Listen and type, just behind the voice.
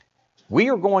We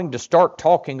are going to start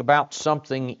talking about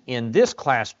something in this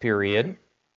class period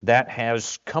that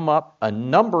has come up a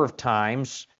number of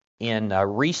times in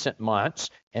recent months,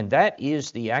 and that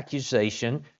is the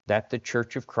accusation that the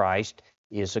Church of Christ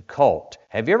is a cult.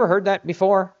 Have you ever heard that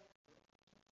before?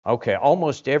 Okay,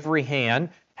 almost every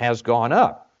hand has gone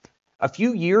up. A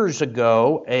few years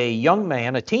ago, a young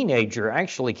man, a teenager,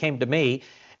 actually came to me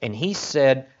and he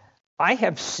said, I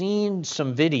have seen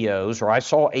some videos, or I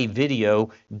saw a video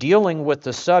dealing with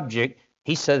the subject.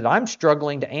 He said, I'm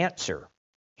struggling to answer.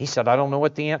 He said, I don't know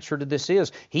what the answer to this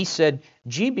is. He said,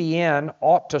 GBN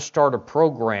ought to start a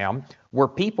program where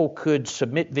people could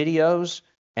submit videos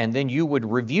and then you would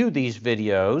review these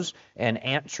videos and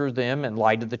answer them in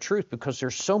light of the truth, because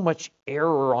there's so much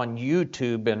error on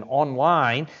YouTube and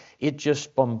online, it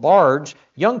just bombards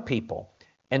young people.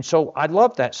 And so I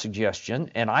love that suggestion,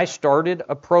 and I started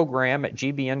a program at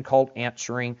GBN called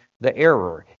Answering the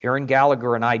Error. Aaron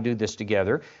Gallagher and I do this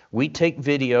together. We take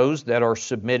videos that are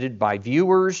submitted by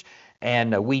viewers,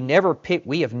 and we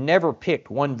have never picked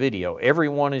one video. Every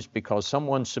one is because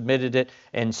someone submitted it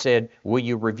and said, will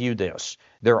you review this?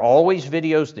 There are always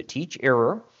videos that teach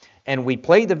error, and we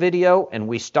play the video and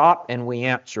we stop and we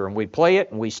answer, and we play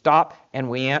it and we stop and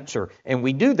we answer. And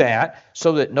we do that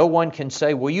so that no one can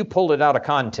say, well, you pulled it out of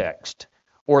context,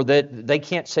 or that they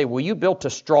can't say, well, you built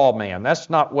a straw man. That's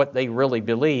not what they really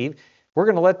believe. We're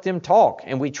going to let them talk,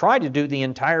 and we try to do the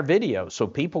entire video so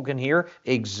people can hear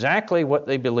exactly what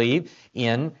they believe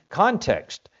in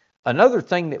context. Another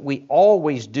thing that we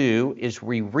always do is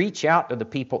we reach out to the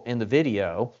people in the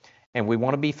video, and we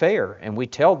want to be fair, and we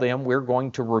tell them we're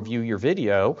going to review your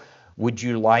video. Would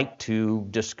you like to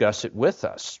discuss it with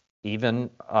us, even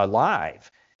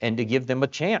live, and to give them a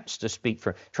chance to speak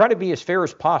for. Try to be as fair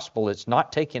as possible. It's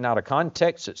not taken out of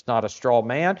context. It's not a straw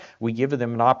man. We give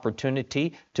them an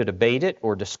opportunity to debate it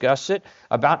or discuss it.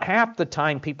 About half the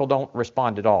time, people don't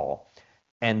respond at all.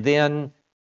 And then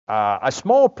a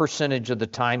small percentage of the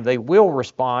time, they will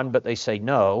respond, but they say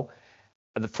no.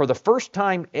 For the first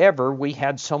time ever, we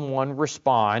had someone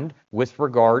respond with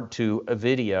regard to a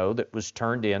video that was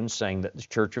turned in saying that the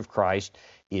Church of Christ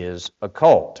is a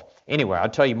cult. Anyway, I'll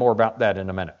tell you more about that in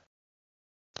a minute.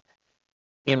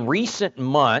 In recent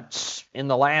months, in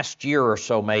the last year or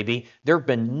so maybe, there have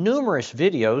been numerous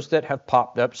videos that have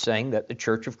popped up saying that the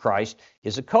Church of Christ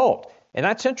is a cult. And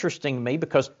that's interesting to me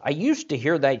because I used to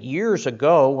hear that years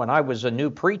ago when I was a new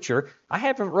preacher. I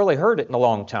haven't really heard it in a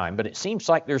long time, but it seems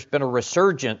like there's been a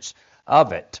resurgence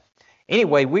of it.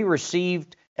 Anyway, we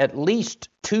received at least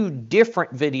 2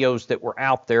 different videos that were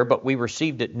out there, but we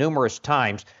received it numerous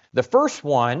times. The first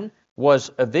one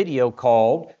was a video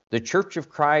called The Church of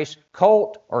Christ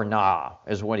Cult or Nah,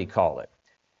 is what he called it.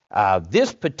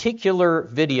 This particular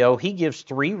video, he gives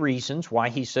 3 reasons why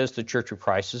he says the Church of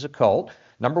Christ is a cult.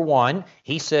 Number 1,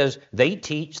 he says they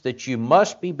teach that you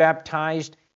must be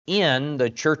baptized in the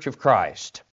Church of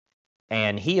Christ.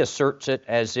 And he asserts it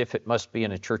as if it must be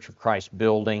in a Church of Christ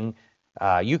building.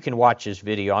 You can watch his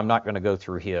video. I'm not going to go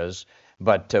through his,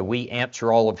 but we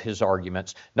answer all of his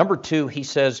arguments. Number 2, he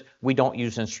says we don't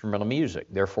use instrumental music,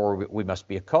 therefore we must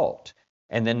be a cult.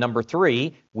 And then number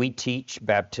 3, we teach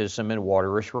baptism in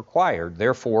water is required,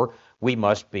 therefore we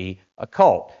must be a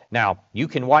cult. Now, you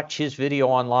can watch his video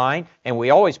online, and we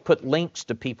always put links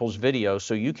to people's videos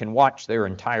so you can watch their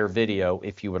entire video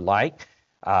if you would like.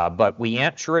 But we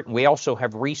answer it, and we also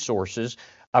have resources.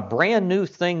 A brand new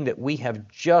thing that we have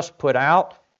just put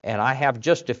out, and I have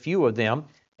just a few of them,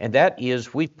 and that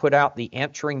is we've put out the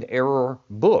Answering the Error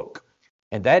book.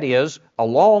 And that is,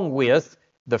 along with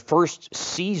the first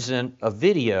season of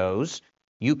videos,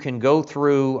 you can go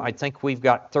through, I think we've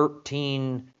got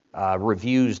 13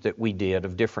 reviews that we did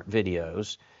of different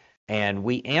videos, and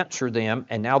we answer them,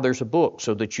 and now there's a book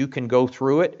so that you can go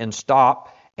through it and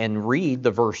stop and read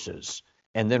the verses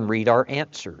and then read our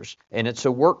answers. And it's a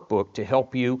workbook to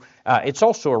help you. It's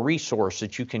also a resource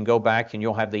that you can go back and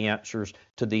you'll have the answers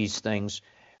to these things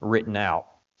written out.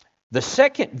 The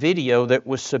second video that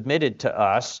was submitted to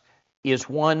us is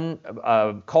one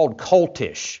called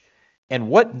Cultish. And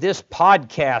what this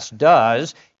podcast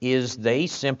does is they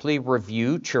simply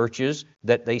review churches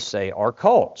that they say are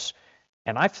cults.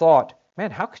 And I thought, man,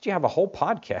 how could you have a whole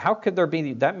podcast? How could there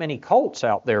be that many cults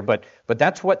out there? But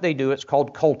that's what they do. It's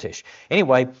called Cultish.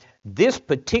 Anyway, this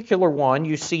particular one,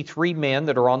 you see 3 men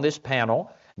that are on this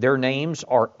panel. Their names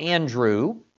are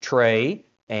Andrew, Trey,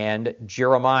 and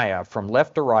Jeremiah. From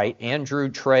left to right, Andrew,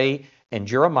 Trey, and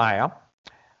Jeremiah.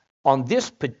 On this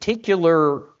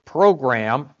particular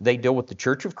program, they deal with the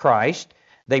Church of Christ.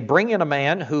 They bring in a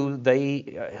man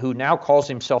who now calls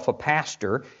himself a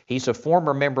pastor. He's a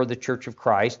former member of the Church of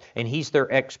Christ, and he's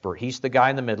their expert. He's the guy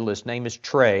in the middle. His name is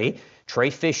Trey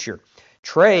Fisher.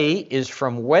 Trey is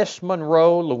from West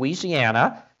Monroe,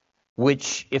 Louisiana,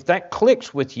 which, if that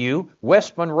clicks with you,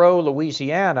 West Monroe,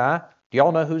 Louisiana, do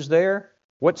y'all know who's there?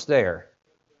 What's there?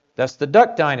 That's the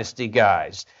Duck Dynasty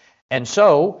guys. And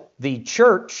so the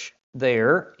church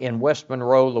there in West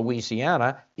Monroe,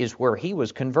 Louisiana, is where he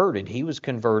was converted. He was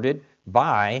converted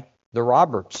by the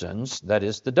Robertsons, that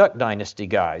is the Duck Dynasty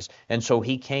guys. And so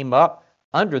he came up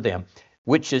under them,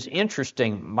 which is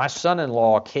interesting. My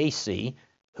son-in-law, Casey,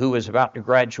 who is about to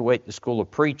graduate the School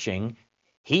of Preaching,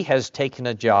 he has taken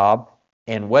a job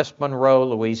in West Monroe,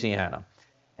 Louisiana.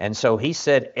 And so he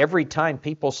said every time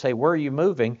people say, "Where are you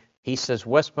moving?" He says,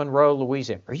 "West Monroe,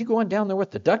 Louisiana." "Are you going down there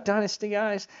with the Duck Dynasty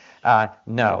guys?"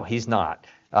 No, he's not.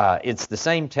 It's the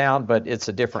same town, but it's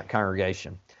a different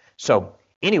congregation. So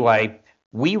anyway,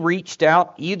 we reached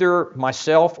out, either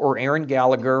myself or Aaron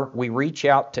Gallagher, we reach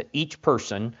out to each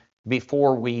person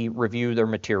before we review their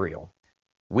material.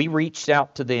 We reached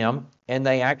out to them, and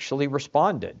they actually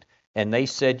responded. And they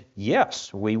said,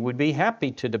 "Yes, we would be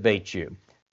happy to debate you."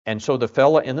 And so the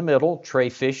fella in the middle, Trey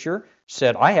Fisher,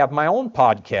 said, "I have my own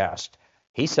podcast."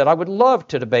 He said, "I would love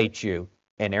to debate you."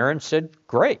 And Aaron said,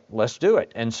 "Great, let's do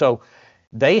it." And so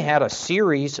they had a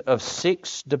series of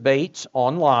 6 debates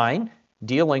online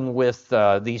dealing with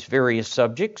these various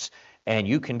subjects. And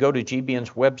you can go to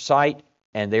GBN's website,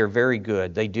 and they're very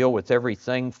good. They deal with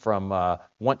everything from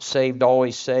once saved,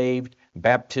 always saved,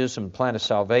 baptism, plan of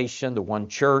salvation, the one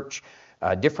church,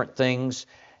 different things.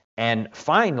 And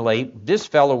finally, this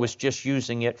fellow was just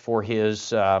using it for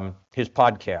his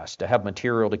podcast to have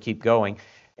material to keep going.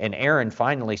 And Aaron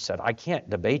finally said, "I can't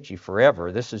debate you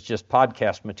forever. This is just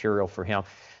podcast material for him."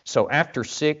 So after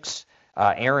 6,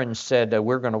 Aaron said,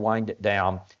 "We're going to wind it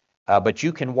down, but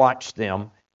you can watch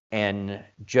them and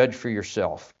judge for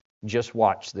yourself. Just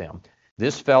watch them."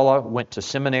 This fellow went to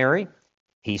seminary.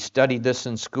 He studied this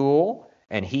in school,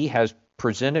 and he has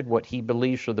presented what he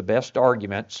believes are the best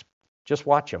arguments. Just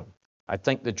watch them. I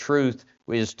think the truth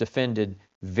is defended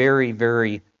very,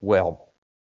 very well.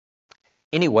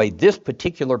 Anyway, this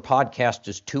particular podcast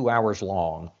is 2 hours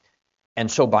long.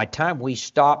 And so by the time we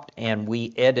stopped and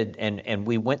we edited and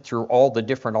we went through all the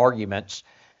different arguments,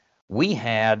 we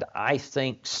had, I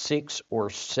think, 6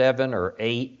 or 7 or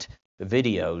 8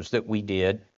 videos that we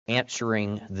did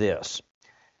answering this.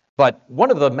 But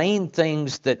one of the main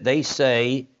things that they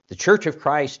say, the Church of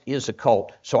Christ is a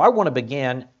cult. So I want to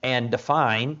begin and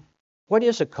define, what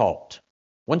is a cult?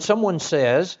 When someone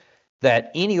says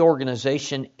that any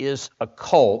organization is a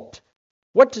cult,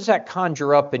 what does that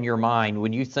conjure up in your mind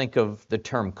when you think of the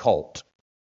term cult?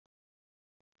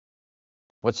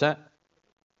 What's that?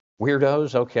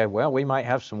 Weirdos? Okay, well, we might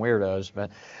have some weirdos,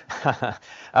 but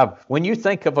when you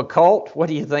think of a cult, what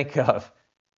do you think of?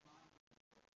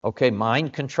 Okay,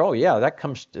 mind control. Yeah, that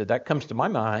comes to my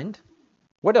mind.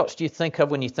 What else do you think of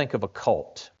when you think of a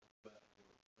cult?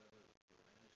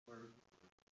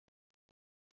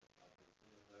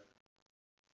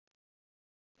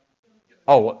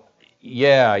 Oh,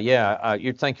 yeah.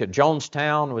 You'd think of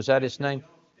Jonestown. Was that his name?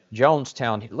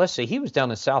 Jonestown. Let's see. He was down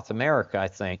in South America, I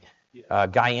think.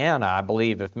 Guyana, I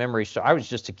believe, if memory serves. I was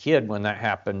just a kid when that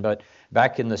happened, but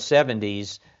back in the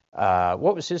 70s,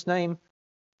 what was his name?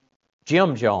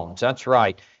 Jim Jones, that's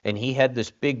right. And he had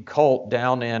this big cult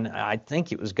down in, I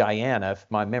think it was Guyana, if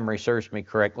my memory serves me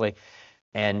correctly.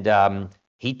 And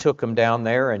he took them down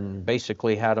there and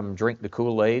basically had them drink the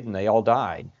Kool-Aid, and they all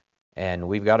died. And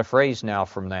we've got a phrase now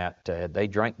from that. They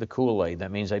drank the Kool-Aid.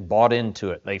 That means they bought into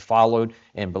it. They followed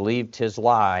and believed his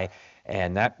lie,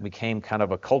 and that became kind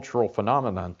of a cultural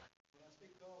phenomenon.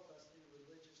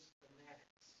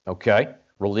 Okay,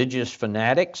 religious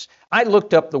fanatics. I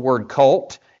looked up the word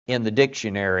cult in the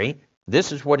dictionary.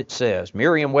 This is what it says.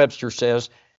 Merriam-Webster says,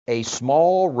 a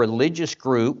small religious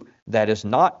group that is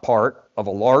not part of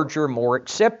a larger, more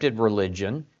accepted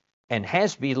religion and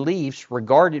has beliefs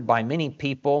regarded by many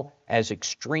people as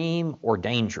extreme or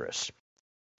dangerous.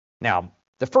 Now,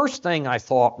 the first thing I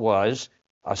thought was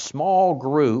a small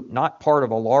group, not part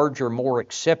of a larger, more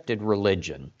accepted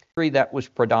religion, that was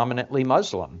predominantly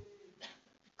Muslim.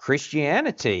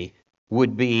 Christianity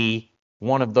would be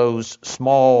one of those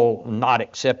small, not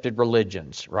accepted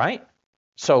religions, right?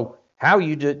 So how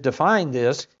you define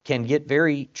this can get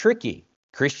very tricky.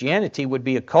 Christianity would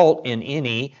be a cult in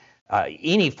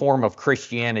any form of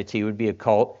Christianity would be a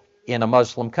cult in a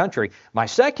Muslim country. My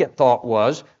second thought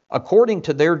was, according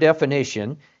to their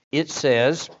definition, it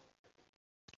says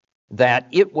that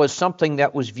it was something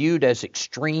that was viewed as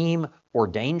extreme or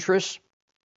dangerous.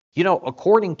 You know,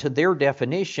 according to their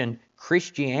definition,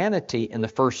 Christianity in the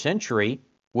first century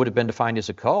would have been defined as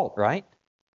a cult, right?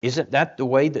 Isn't that the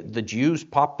way that the Jews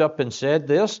popped up and said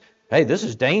this? Hey, this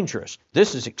is dangerous.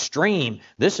 This is extreme.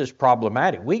 This is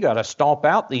problematic. We got to stomp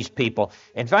out these people.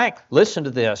 In fact, listen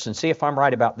to this and see if I'm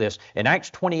right about this. In Acts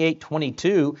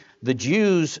 28:22, the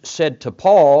Jews said to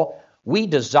Paul, "We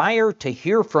desire to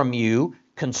hear from you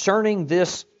concerning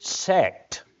this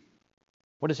sect."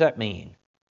 What does that mean?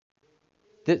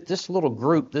 This little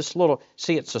group,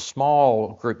 see, it's a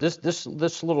small group, this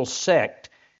little sect.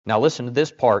 Now listen to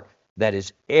this part, that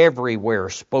is everywhere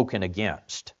spoken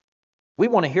against. We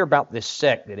want to hear about this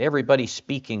sect that everybody's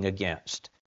speaking against.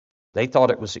 They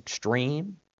thought it was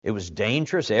extreme, it was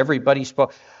dangerous, everybody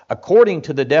spoke. According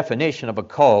to the definition of a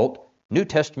cult, New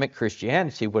Testament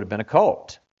Christianity would have been a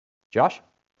cult. Josh?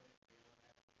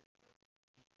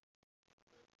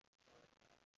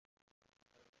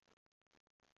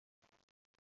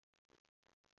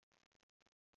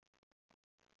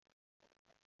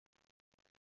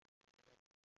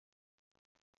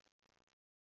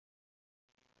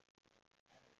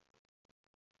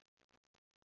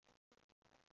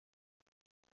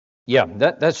 Yeah,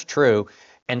 that's true.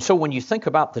 And so when you think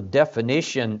about the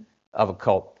definition of a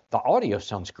cult, the audio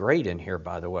sounds great in here,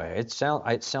 by the way. It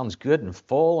sounds good and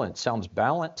full, and it sounds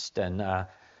balanced, and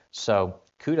so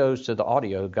kudos to the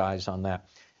audio guys on that.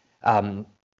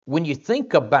 When you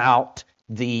think about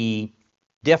the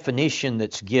definition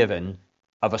that's given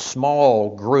of a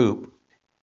small group,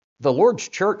 the Lord's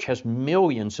church has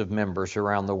millions of members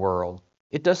around the world.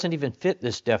 It doesn't even fit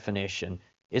this definition.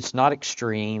 It's not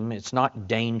extreme. It's not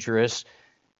dangerous.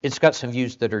 It's got some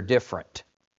views that are different.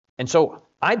 And so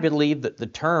I believe that the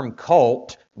term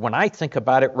cult, when I think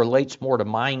about it, relates more to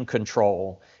mind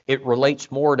control. It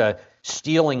relates more to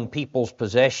stealing people's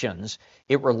possessions.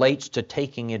 It relates to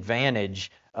taking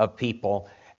advantage of people.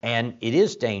 And it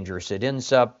is dangerous. It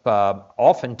ends up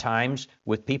oftentimes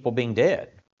with people being dead.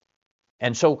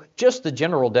 And so just the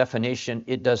general definition,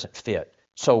 it doesn't fit.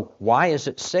 So why is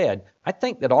it said? I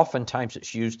think that oftentimes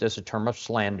it's used as a term of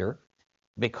slander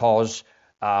because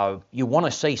you want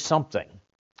to say something.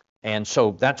 And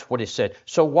so that's what it said.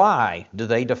 So why do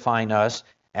they define us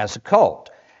as a cult?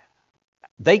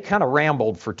 They kind of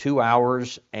rambled for 2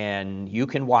 hours, and you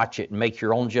can watch it and make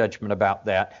your own judgment about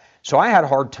that. So I had a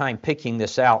hard time picking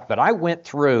this out, but I went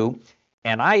through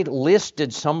and I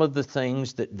listed some of the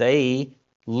things that they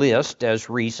list as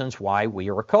reasons why we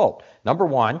are a cult. Number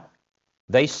one,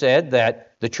 they said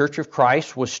that the Church of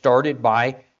Christ was started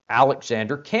by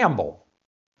Alexander Campbell.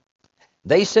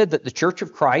 They said that the Church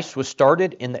of Christ was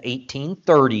started in the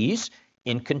 1830s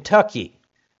in Kentucky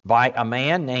by a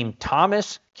man named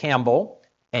Thomas Campbell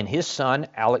and his son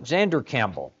Alexander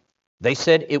Campbell. They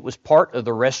said it was part of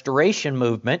the Restoration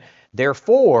movement.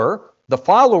 Therefore, the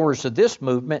followers of this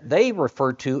movement, they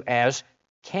refer to as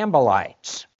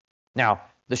Campbellites. Now,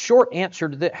 the short answer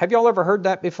to this, have y'all ever heard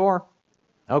that before?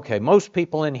 Okay, most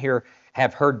people in here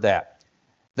have heard that.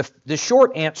 The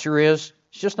short answer is,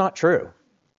 it's just not true.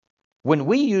 When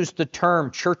we use the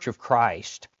term Church of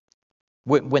Christ,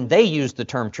 when they use the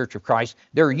term Church of Christ,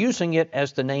 they're using it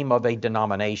as the name of a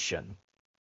denomination.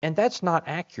 And that's not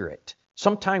accurate.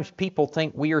 Sometimes people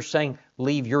think we are saying,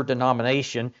 leave your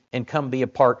denomination and come be a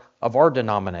part of our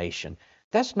denomination.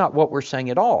 That's not what we're saying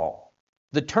at all.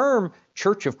 The term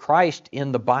Church of Christ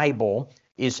in the Bible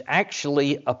is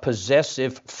actually a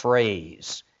possessive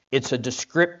phrase. It's a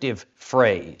descriptive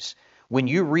phrase. When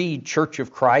you read Church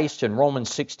of Christ in Romans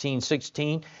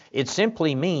 16:16, it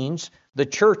simply means the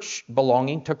church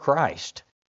belonging to Christ.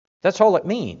 That's all it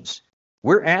means.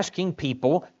 We're asking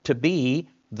people to be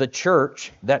the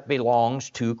church that belongs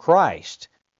to Christ,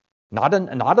 not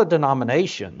a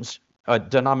denominations.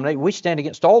 We stand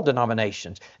against all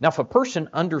denominations. Now, if a person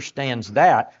understands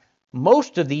that,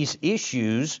 most of these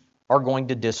issues are going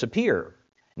to disappear.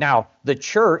 Now, the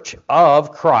church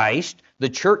of Christ, the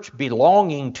church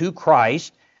belonging to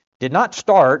Christ, did not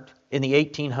start in the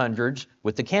 1800s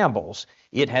with the Campbells.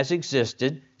 It has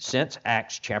existed since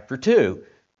Acts chapter 2.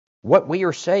 What we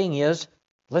are saying is,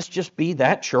 let's just be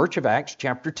that church of Acts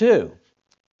chapter 2.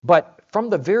 But from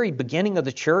the very beginning of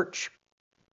the church,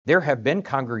 there have been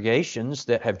congregations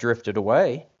that have drifted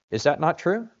away. Is that not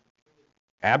true?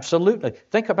 Absolutely.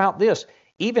 Think about this.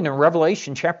 Even in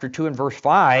Revelation chapter 2 and verse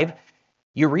 5,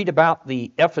 you read about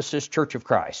the Ephesus Church of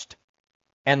Christ.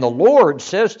 And the Lord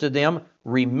says to them,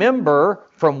 remember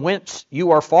from whence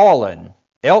you are fallen,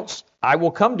 else I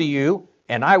will come to you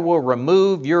and I will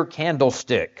remove your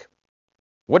candlestick.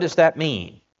 What does that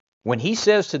mean? When he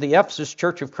says to the Ephesus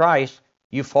Church of Christ,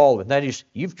 you've fallen, that is,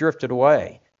 you've drifted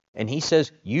away. And he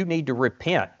says, you need to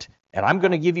repent. And I'm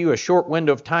going to give you a short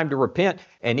window of time to repent.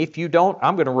 And if you don't,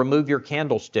 I'm going to remove your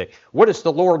candlestick. What does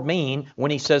the Lord mean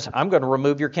when he says, I'm going to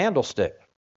remove your candlestick?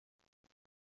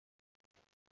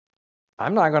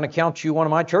 I'm not going to count you one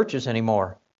of my churches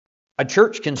anymore. A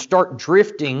church can start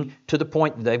drifting to the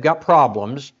point that they've got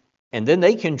problems, and then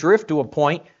they can drift to a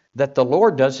point that the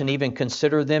Lord doesn't even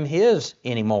consider them his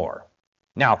anymore.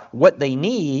 Now, what they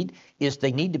need is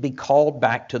they need to be called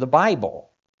back to the Bible.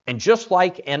 And just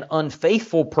like an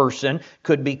unfaithful person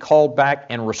could be called back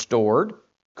and restored,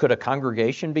 could a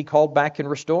congregation be called back and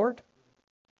restored?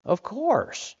 Of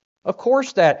course. Of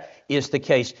course that is the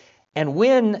case. And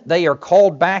when they are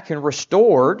called back and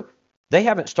restored, they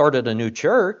haven't started a new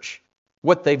church.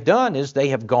 What they've done is they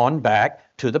have gone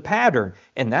back to the pattern.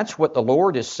 And that's what the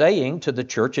Lord is saying to the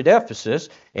church at Ephesus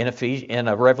in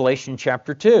Revelation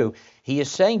chapter 2. He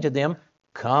is saying to them,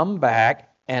 come back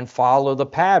and follow the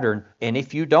pattern. And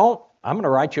if you don't, I'm going to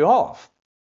write you off.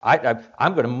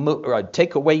 I'm going to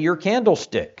take away your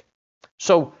candlestick.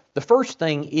 So the first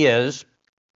thing is,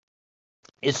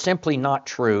 it's simply not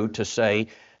true to say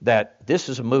that this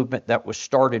is a movement that was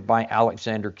started by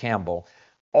Alexander Campbell.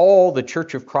 All the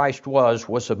Church of Christ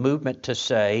was a movement to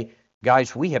say,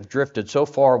 guys, we have drifted so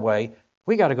far away,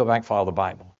 we got to go back and follow the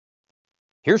Bible.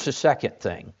 Here's the second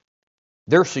thing.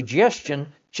 Their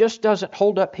suggestion just doesn't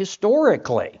hold up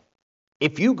historically.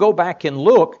 If you go back and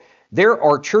look, there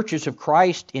are churches of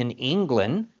Christ in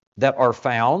England that are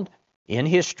found in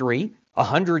history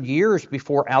 100 years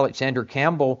before Alexander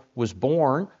Campbell was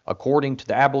born, according to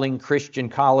the Abilene Christian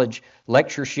College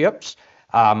lectureships.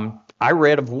 I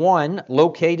read of one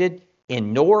located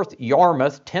in North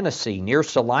Yarmouth, Tennessee, near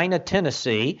Salina,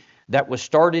 Tennessee, that was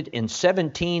started in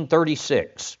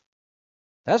 1736.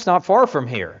 That's not far from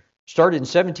here. Started in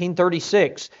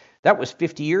 1736. That was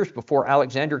 50 years before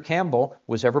Alexander Campbell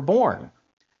was ever born.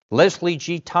 Leslie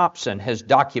G. Thompson has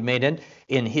documented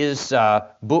in his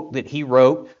book that he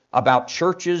wrote about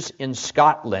churches in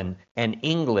Scotland and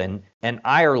England and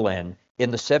Ireland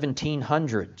in the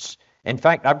 1700s. In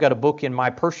fact, I've got a book in my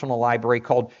personal library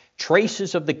called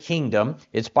Traces of the Kingdom.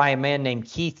 It's by a man named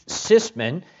Keith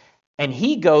Sisman. And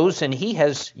he goes and he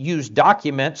has used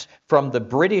documents from the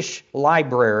British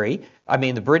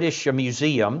the British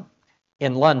Museum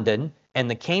in London and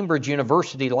the Cambridge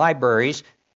University libraries.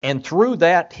 And through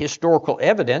that historical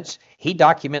evidence, he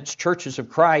documents churches of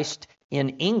Christ in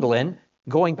England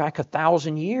going back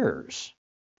 1,000 years.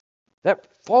 That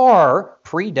far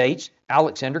predates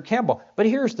Alexander Campbell. But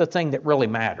here's the thing that really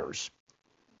matters.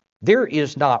 There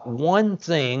is not one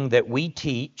thing that we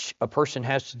teach a person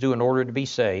has to do in order to be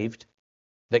saved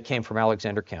that came from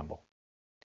Alexander Campbell.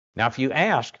 Now, if you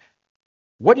ask,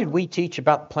 what did we teach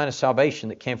about the plan of salvation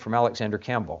that came from Alexander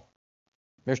Campbell?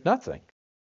 There's nothing.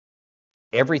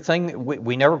 Everything,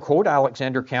 we never quote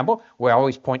Alexander Campbell. We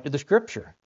always point to the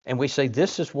Scripture. And we say,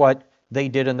 this is what they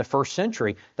did in the first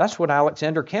century. That's what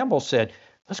Alexander Campbell said.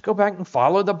 Let's go back and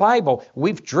follow the Bible.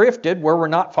 We've drifted where we're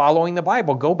not following the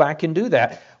Bible. Go back and do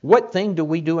that. What thing do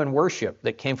we do in worship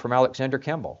that came from Alexander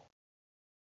Campbell?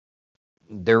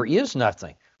 There is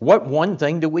nothing. What one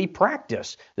thing do we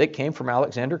practice that came from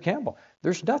Alexander Campbell?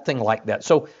 There's nothing like that.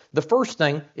 So the first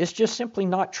thing is just simply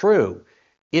not true.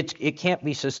 It can't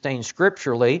be sustained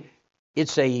scripturally.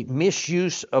 It's a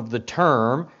misuse of the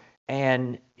term,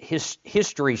 and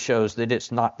history shows that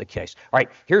it's not the case. All right,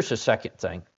 here's the second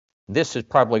thing. This is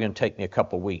probably going to take me a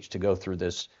couple weeks to go through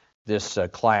this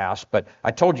class, but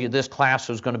I told you this class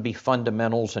was going to be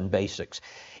fundamentals and basics.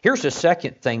 Here's the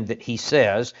second thing that he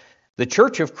says. The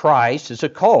Church of Christ is a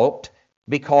cult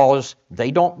because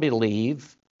they don't even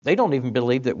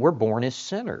believe that we're born as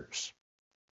sinners.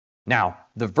 Now,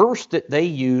 the verse that they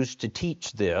use to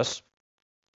teach this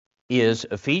is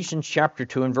Ephesians chapter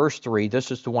 2 and verse 3.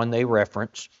 This is the one they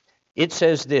reference. It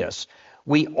says this,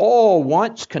 we all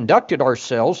once conducted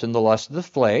ourselves in the lust of the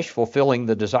flesh, fulfilling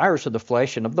the desires of the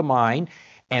flesh and of the mind,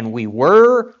 and we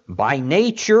were by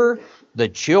nature the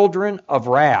children of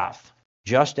wrath,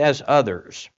 just as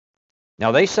others.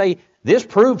 Now they say this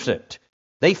proves it.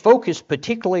 They focus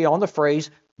particularly on the phrase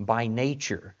by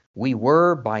nature. We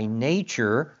were by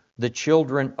nature the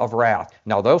children of wrath.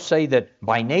 Now they'll say that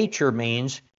by nature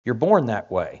means you're born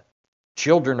that way.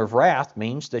 Children of wrath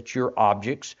means that you're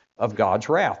objects of God's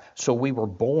wrath. So we were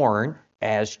born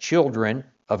as children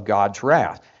of God's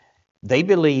wrath. They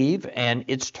believe, and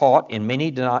it's taught in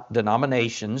many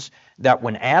denominations, that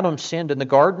when Adam sinned in the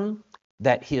garden,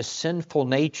 that his sinful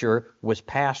nature was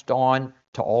passed on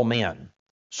to all men.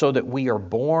 So that we are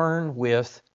born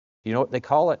with, you know what they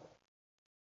call it?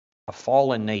 A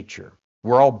fallen nature.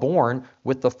 We're all born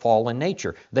with the fallen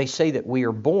nature. They say that we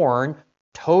are born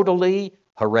totally,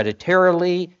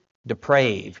 hereditarily,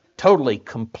 depraved, totally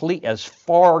complete, as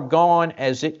far gone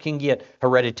as it can get.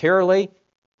 Hereditarily,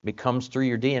 it comes through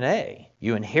your DNA.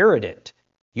 You inherit it.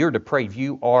 You're depraved.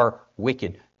 You are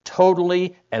wicked.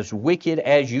 Totally as wicked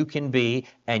as you can be,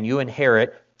 and you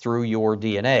inherit through your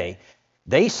DNA.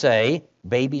 They say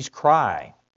babies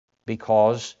cry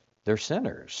because they're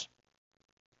sinners.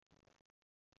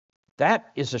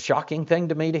 That is a shocking thing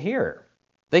to me to hear.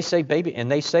 They say baby,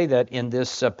 and they say that in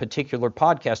this particular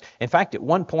podcast. In fact, at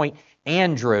one point,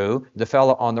 Andrew, the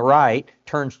fellow on the right,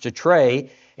 turns to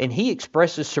Trey, and he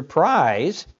expresses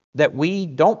surprise that we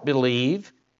don't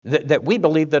believe, that we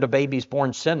believe that a baby's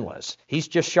born sinless. He's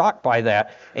just shocked by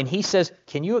that. And he says,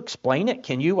 can you explain it?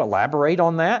 Can you elaborate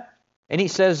on that? And he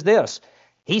says this.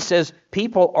 He says,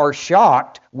 people are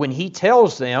shocked when he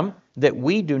tells them that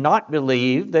we do not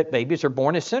believe that babies are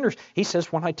born as sinners. He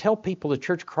says, when I tell people the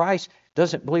Church of Christ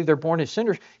doesn't believe they're born as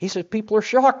sinners, he says, people are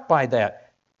shocked by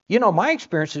that. You know, my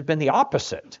experience has been the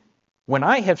opposite. When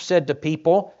I have said to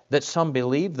people that some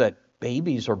believe that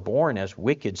babies are born as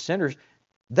wicked sinners,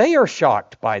 they are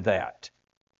shocked by that.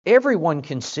 Everyone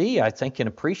can see, I think, and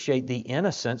appreciate the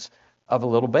innocence of a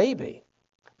little baby.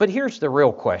 But here's the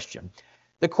real question.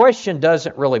 The question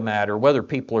doesn't really matter whether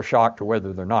people are shocked or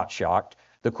whether they're not shocked.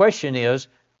 The question is,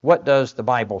 what does the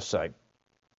Bible say?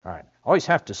 All right. I always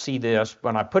have to see this.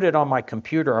 When I put it on my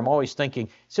computer, I'm always thinking,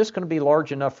 is this going to be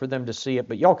large enough for them to see it?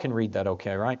 But y'all can read that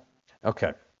okay, right?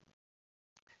 Okay.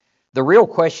 The real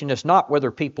question is not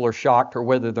whether people are shocked or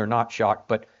whether they're not shocked,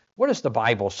 but what does the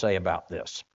Bible say about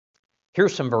this?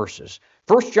 Here's some verses.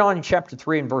 1 John chapter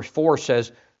 3 and verse 4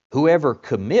 says, whoever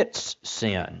commits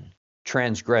sin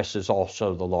transgresses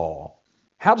also the law.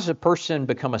 How does a person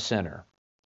become a sinner?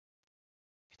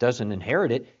 He doesn't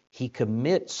inherit it. He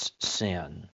commits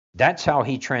sin. That's how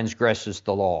he transgresses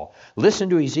the law. Listen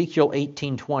to Ezekiel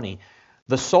 18:20.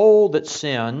 The soul that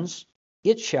sins,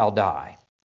 it shall die.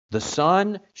 The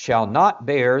son shall not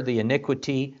bear the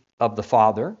iniquity of the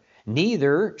father,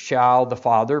 neither shall the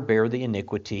father bear the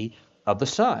iniquity of the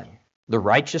son. The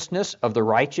righteousness of the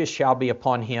righteous shall be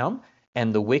upon him,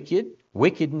 and the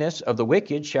wickedness of the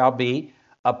wicked shall be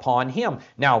upon him.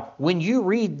 Now, when you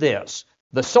read this,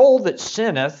 the soul that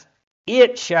sinneth,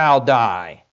 it shall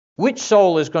die. Which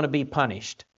soul is going to be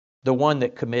punished? The one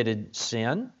that committed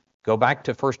sin. Go back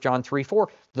to 1 John 3:4.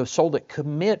 The soul that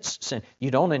commits sin.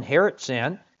 You don't inherit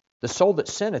sin. The soul that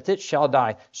sinneth, it shall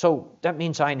die. So that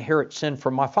means I inherit sin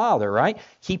from my father, right?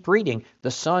 Keep reading.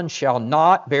 The son shall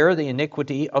not bear the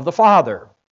iniquity of the father.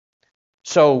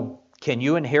 So can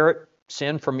you inherit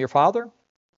sin from your father?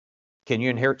 Can you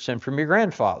inherit sin from your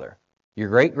grandfather? Your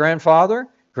great-grandfather?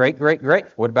 Great-great-great?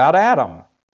 What about Adam?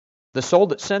 The soul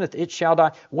that sinneth, it shall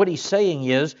die. What he's saying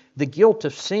is the guilt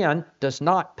of sin does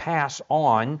not pass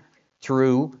on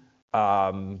through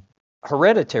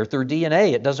hereditary, through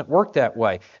DNA. It doesn't work that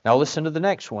way. Now listen to the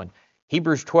next one.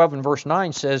 Hebrews 12 and verse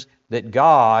 9 says that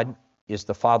God is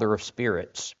the Father of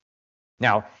spirits.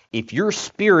 Now, if your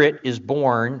spirit is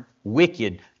born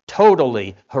wicked,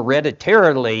 totally,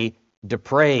 hereditarily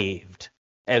depraved,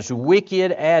 as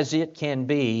wicked as it can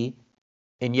be,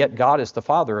 and yet God is the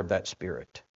Father of that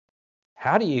spirit.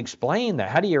 How do you explain that?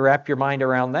 How do you wrap your mind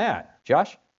around that?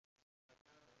 Josh?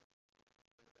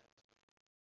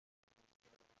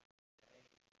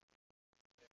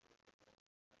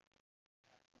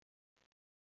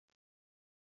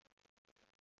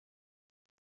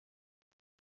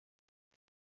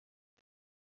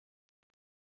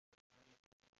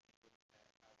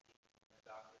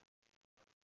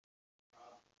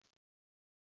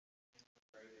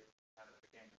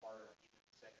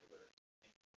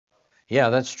 Yeah,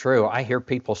 that's true. I hear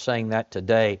people saying that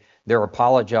today. They're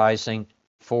apologizing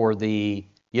for you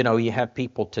have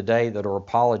people today that are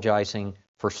apologizing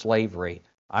for slavery.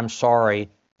 I'm sorry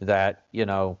that,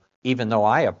 even though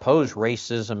I oppose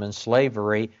racism and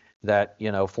slavery, that,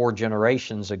 4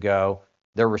 generations ago,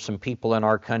 there were some people in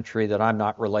our country that I'm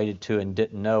not related to and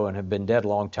didn't know and have been dead a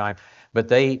long time, but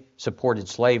they supported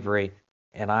slavery,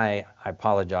 and I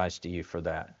apologize to you for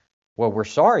that. Well, we're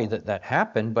sorry that that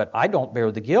happened, but I don't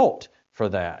bear the guilt for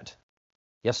that.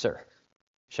 Yes, sir.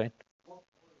 Shane?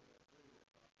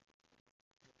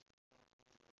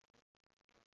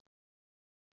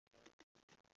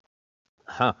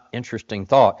 Interesting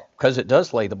thought, because it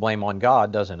does lay the blame on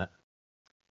God, doesn't it?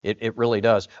 It really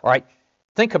does. All right,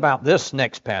 think about this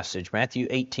next passage, Matthew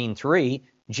 18:3.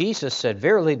 Jesus said,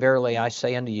 verily, verily, I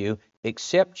say unto you,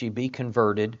 except ye be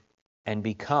converted and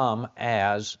become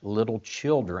as little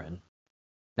children.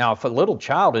 Now, if a little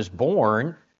child is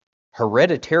born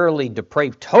hereditarily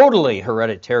depraved, totally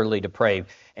hereditarily depraved,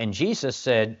 and Jesus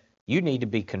said, you need to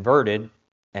be converted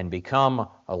and become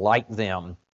like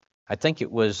them. I think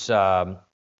it was, I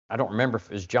don't remember if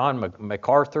it was John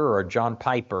MacArthur or John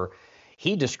Piper.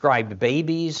 He described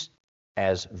babies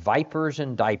as vipers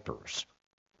in diapers.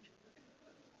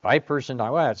 Vipers in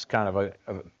diapers, well, that's kind of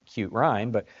a cute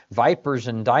rhyme, but vipers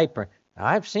in diaper.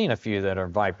 I've seen a few that are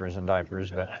vipers in diapers,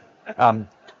 but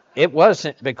it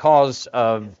wasn't because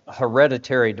of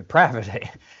hereditary depravity.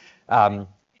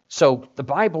 So the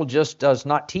Bible just does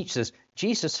not teach this.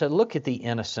 Jesus said, look at the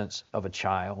innocence of a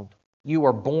child. You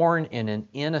are born in an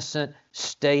innocent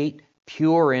state,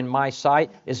 pure in my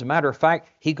sight. As a matter of fact,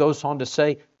 he goes on to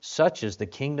say, such is the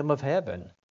kingdom of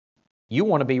heaven. You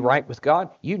want to be right with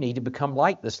God? You need to become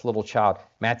like this little child.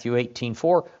 Matthew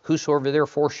 18:4, whosoever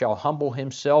therefore shall humble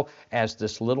himself as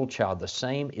this little child, the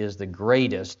same is the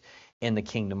greatest in the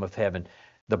kingdom of heaven.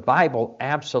 The Bible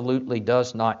absolutely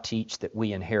does not teach that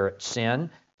we inherit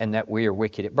sin and that we are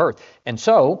wicked at birth. And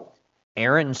so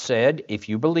Aaron said, if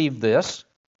you believe this,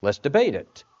 let's debate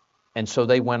it. And so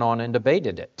they went on and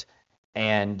debated it.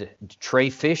 And Trey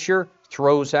Fisher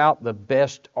throws out the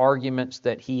best arguments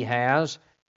that he has.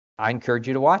 I encourage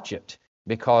you to watch it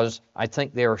because I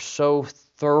think they are so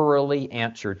thoroughly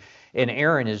answered. And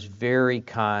Aaron is very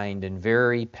kind and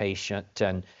very patient,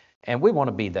 and we want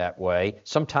to be that way.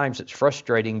 Sometimes it's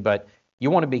frustrating, but you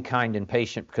want to be kind and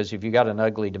patient because if you got an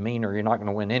ugly demeanor, you're not going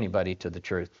to win anybody to the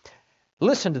truth.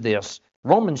 Listen to this.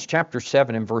 Romans chapter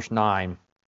 7 and verse 9.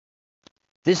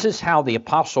 This is how the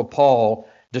Apostle Paul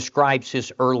describes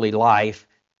his early life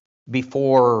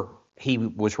before he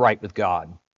was right with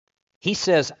God. He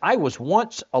says, I was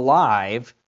once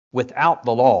alive without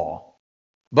the law,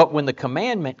 but when the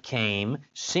commandment came,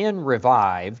 sin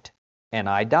revived, and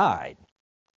I died.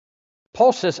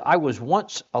 Paul says, I was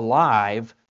once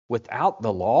alive without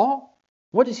the law?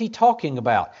 What is he talking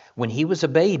about? When he was a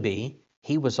baby,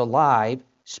 he was alive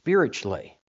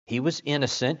spiritually. He was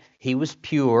innocent, he was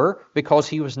pure, because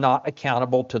he was not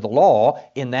accountable to the law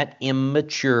in that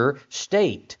immature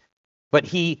state. But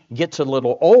he gets a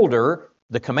little older,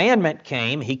 the commandment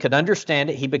came, he could understand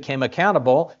it, he became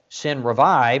accountable, sin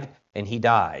revived, and he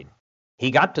died.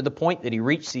 He got to the point that he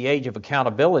reached the age of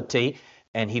accountability,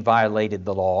 and he violated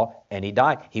the law, and he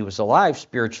died. He was alive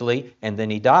spiritually, and then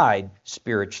he died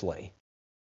spiritually.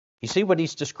 You see what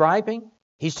he's describing?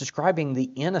 He's describing the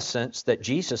innocence that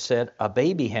Jesus said a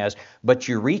baby has, but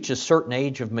you reach a certain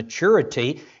age of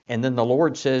maturity, and then the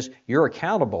Lord says you're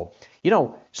accountable. You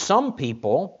know, some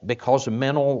people, because of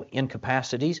mental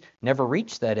incapacities, never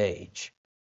reach that age.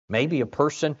 Maybe a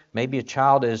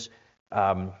child is,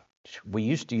 we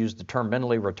used to use the term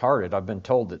mentally retarded. I've been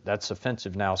told that that's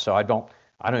offensive now, so I don't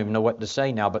even know what to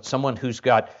say now, but someone who's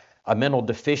got mental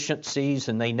deficiencies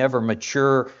and they never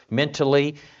mature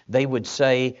mentally, they would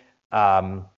say,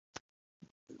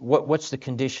 what's the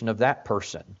condition of that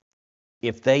person?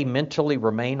 If they mentally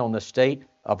remain on the state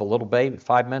of a little baby,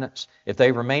 5 minutes, if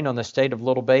they remain on the state of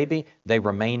little baby, they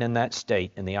remain in that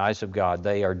state in the eyes of God.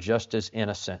 They are just as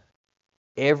innocent.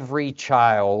 Every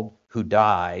child who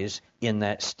dies in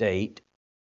that state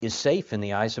is safe in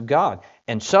the eyes of God.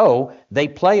 And so they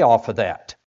play off of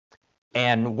that.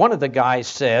 And one of the guys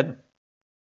said,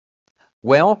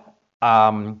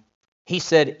 he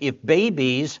said, if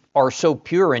babies are so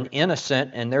pure and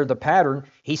innocent and they're the pattern,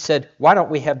 he said, why don't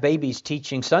we have babies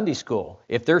teaching Sunday school?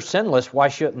 If they're sinless, why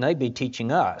shouldn't they be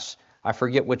teaching us? I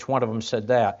forget which one of them said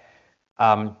that.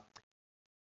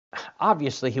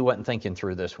 Obviously, he wasn't thinking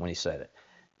through this when he said it.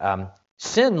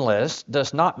 Sinless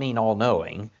does not mean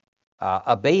all-knowing.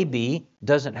 A baby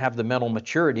doesn't have the mental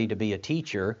maturity to be a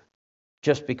teacher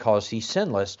just because he's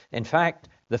sinless. In fact,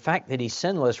 the fact that he's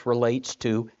sinless relates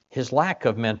to his lack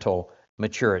of mental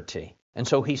maturity. And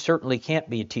so he certainly can't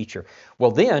be a teacher.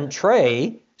 Well, then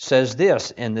Trey says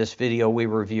this in this video we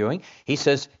were reviewing. He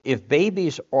says, if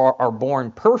babies are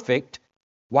born perfect,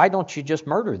 why don't you just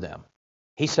murder them?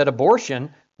 He said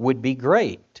abortion would be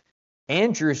great.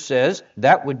 Andrew says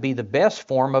that would be the best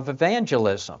form of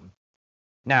evangelism.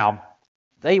 Now,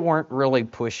 they weren't really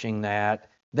pushing that.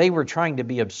 They were trying to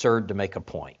be absurd to make a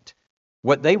point.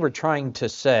 What they were trying to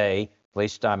say, at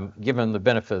least I'm giving them the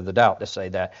benefit of the doubt to say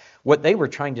that, what they were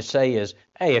trying to say is,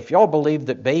 hey, if y'all believe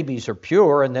that babies are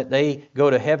pure and that they go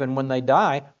to heaven when they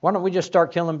die, why don't we just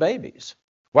start killing babies?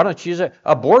 Why don't you say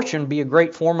abortion be a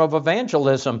great form of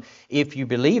evangelism if you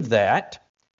believe that?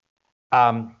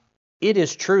 It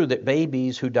is true that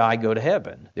babies who die go to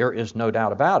heaven. There is no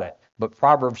doubt about it. But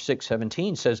Proverbs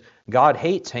 6:17 says, God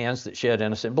hates hands that shed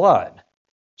innocent blood.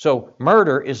 So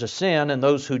murder is a sin, and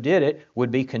those who did it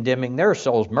would be condemning their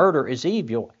souls. Murder is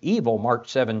evil, Mark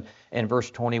 7 and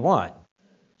verse 21.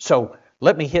 So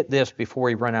let me hit this before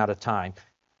we run out of time.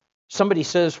 Somebody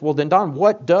says, well then, Don,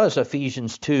 what does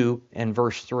Ephesians 2 and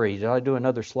verse 3? Did I do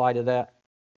another slide of that?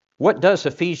 What does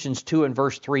Ephesians 2 and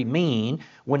verse 3 mean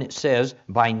when it says,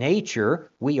 by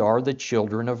nature we are the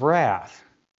children of wrath?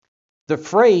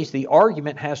 The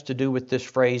argument has to do with this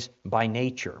phrase, by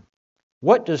nature.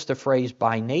 What does the phrase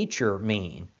by nature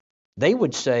mean? They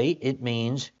would say it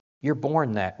means you're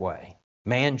born that way.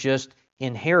 Man just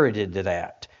inherited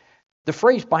that. The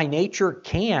phrase by nature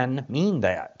can mean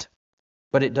that,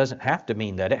 but it doesn't have to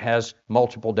mean that. It has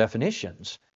multiple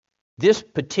definitions. This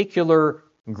particular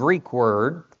Greek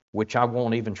word, which I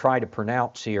won't even try to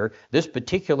pronounce here, this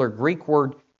particular Greek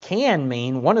word can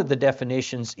mean, one of the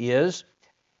definitions is,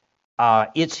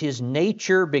 it's his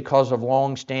nature because of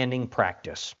long-standing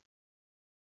practice.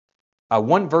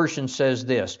 One version says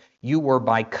this, you were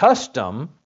by custom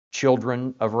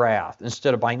children of wrath.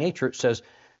 Instead of by nature, it says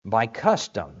by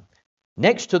custom.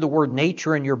 Next to the word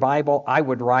nature in your Bible, I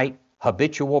would write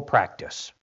habitual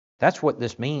practice. That's what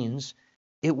this means.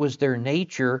 It was their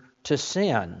nature to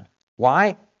sin.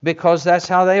 Why? Because that's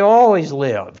how they always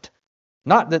lived.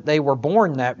 Not that they were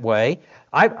born that way.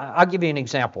 I'll give you an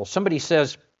example. Somebody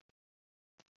says,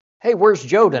 hey, where's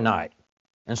Joe tonight?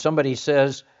 And somebody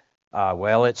says,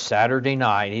 well, it's Saturday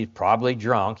night. He's probably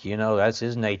drunk. You know, that's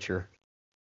his nature.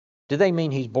 Do they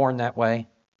mean he's born that way?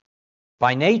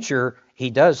 By nature,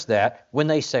 he does that. When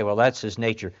they say, well, that's his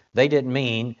nature, they didn't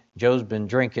mean Joe's been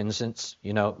drinking since,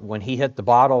 when he hit the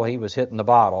bottle, he was hitting the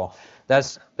bottle.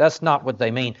 That's not what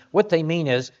they mean. What they mean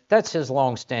is that's his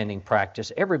long-standing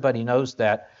practice. Everybody knows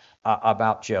that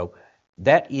about Joe.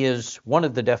 That is one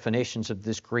of the definitions of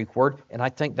this Greek word, and I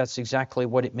think that's exactly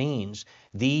what it means.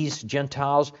 These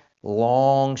Gentiles,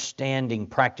 long-standing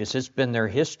practice. It's been their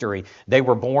history. They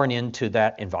were born into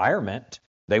that environment.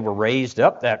 They were raised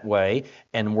up that way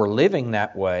and were living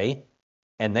that way,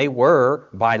 and they were,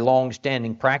 by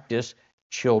long-standing practice,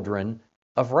 children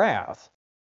of wrath.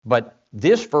 But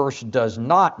this verse does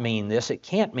not mean this. It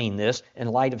can't mean this in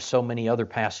light of so many other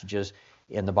passages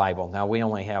in the Bible. Now, we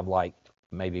only have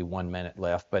maybe 1 minute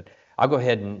left, but I'll go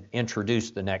ahead and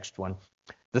introduce the next one.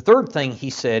 The third thing he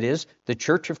said is the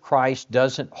Church of Christ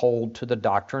doesn't hold to the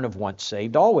doctrine of once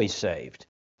saved, always saved.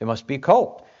 It must be a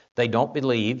cult. They don't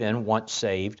believe in once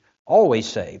saved, always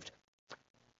saved.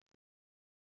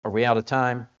 Are we out of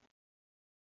time?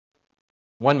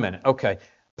 1 minute. Okay.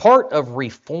 Part of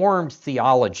Reformed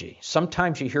theology.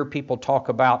 Sometimes you hear people talk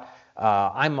about,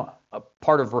 I'm a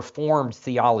part of Reformed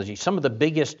theology. Some of the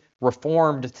biggest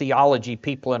Reformed theology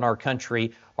people in our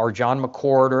country are John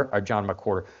MacArthur,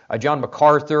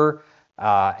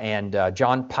 and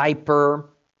John Piper.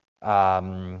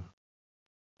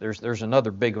 There's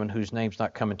another big one whose name's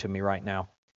not coming to me right now.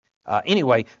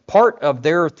 Anyway, part of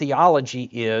their theology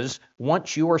is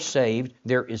once you are saved,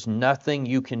 there is nothing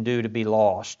you can do to be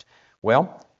lost.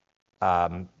 Well,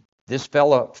 this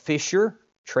fellow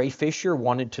Trey Fisher,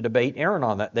 wanted to debate Aaron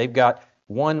on that. They've got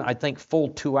one, I think, full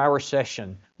 2-hour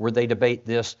session where they debate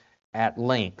this at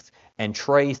length. And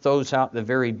Trey throws out the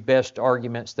very best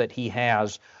arguments that he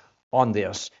has on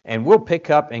this. And we'll pick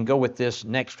up and go with this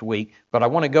next week, but I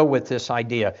want to go with this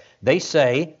idea. They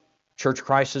say Church of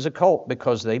Christ is a cult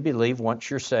because they believe once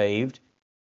you're saved,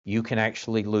 you can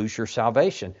actually lose your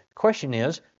salvation. The question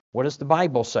is, what does the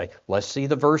Bible say? Let's see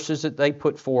the verses that they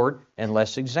put forward, and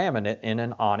let's examine it in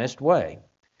an honest way.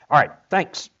 All right,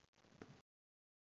 thanks.